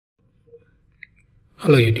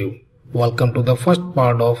Hello YouTube, welcome to the first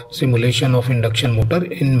part of simulation of induction motor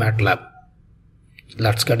in MATLAB.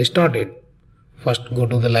 Let's get started. First go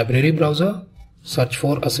to the library browser, search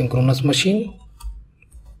for asynchronous machine,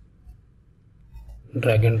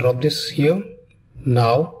 drag and drop this here.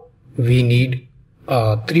 Now we need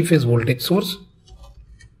a 3-phase voltage source.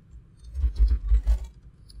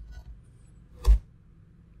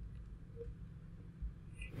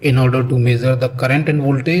 In order to measure the current and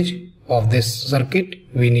voltage of this circuit,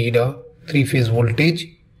 we need a 3-phase voltage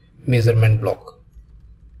measurement block.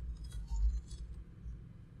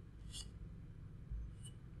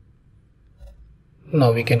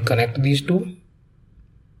 Now we can connect these two.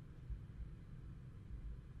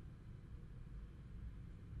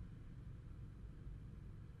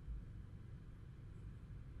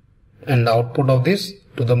 And the output of this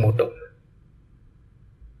to the motor.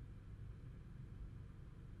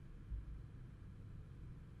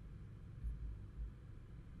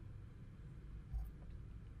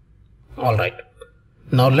 Alright,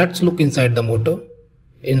 now let's look inside the motor.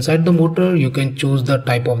 Inside the motor you can choose the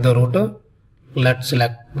type of the rotor. Let's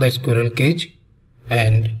select the squirrel cage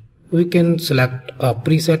and we can select a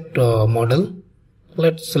preset model.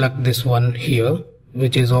 Let's select this one here,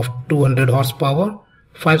 which is of 200 horsepower,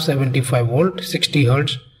 575 volt, 60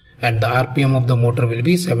 Hz, and the RPM of the motor will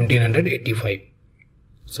be 1785.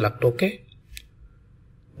 Select OK.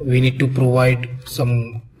 We need to provide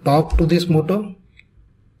some torque to this motor.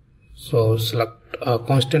 So select a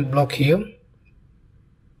constant block here.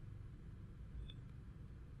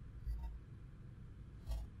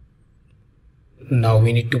 Now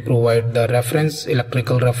we need to provide the reference,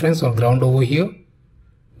 electrical reference or ground over here.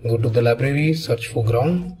 Go to the library, search for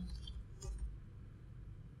ground.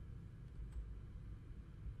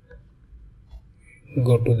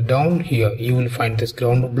 Go to the down here, you will find this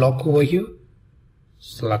ground block over here.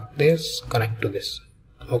 Select this, connect to this.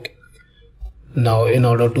 Okay. Now in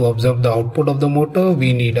order to observe the output of the motor,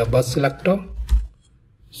 we need a bus selector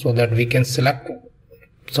so that we can select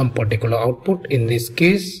some particular output, in this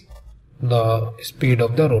case the speed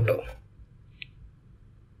of the rotor.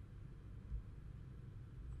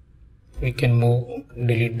 We can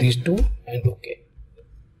delete these two and OK.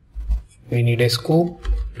 We need a scope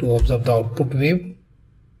to observe the output wave,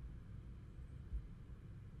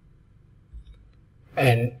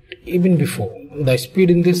 and even before, the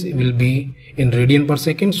speed in this will be in radian per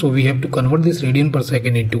second, so we have to convert this radian per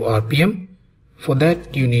second into RPM. For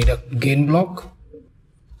that you need a gain block.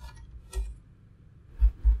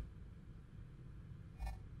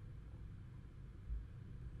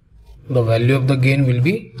 The value of the gain will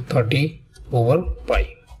be 30 over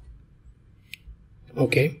pi.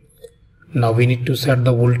 Okay. Now we need to set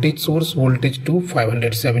the voltage source voltage to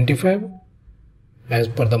 575 as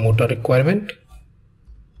per the motor requirement.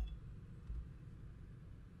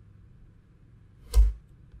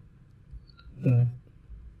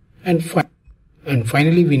 And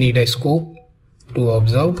finally we need a scope to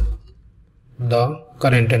observe the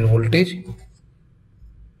current and voltage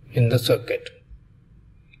in the circuit.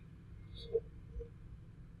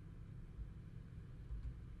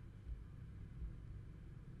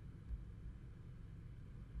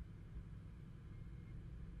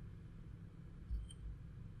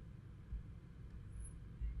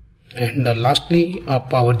 And lastly, a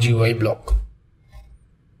power GUI block.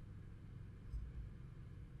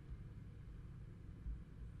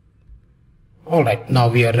 Alright, now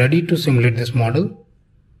we are ready to simulate this model.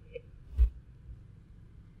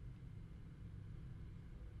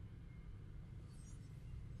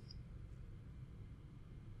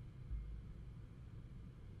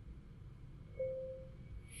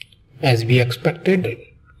 As we expected,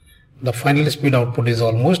 the final speed output is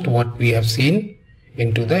almost what we have seen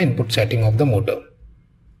into the input setting of the motor.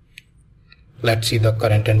 Let's see the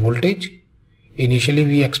current and voltage. Initially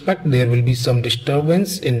we expect there will be some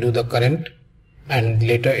disturbance into the current and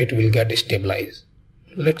later it will get stabilized.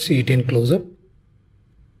 Let's see it in close-up.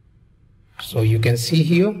 So you can see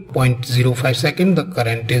here 0.05 second the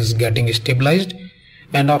current is getting stabilized,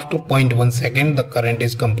 and after 0.1 second the current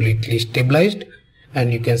is completely stabilized,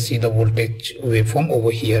 and you can see the voltage waveform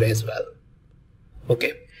over here as well.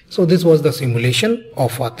 Okay. So this was the simulation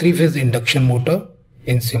of a 3-phase induction motor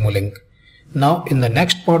in Simulink. Now in the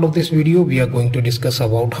next part of this video we are going to discuss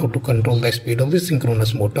about how to control the speed of the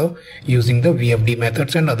synchronous motor using the VFD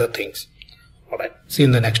methods and other things. Alright, see you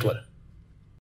in the next one.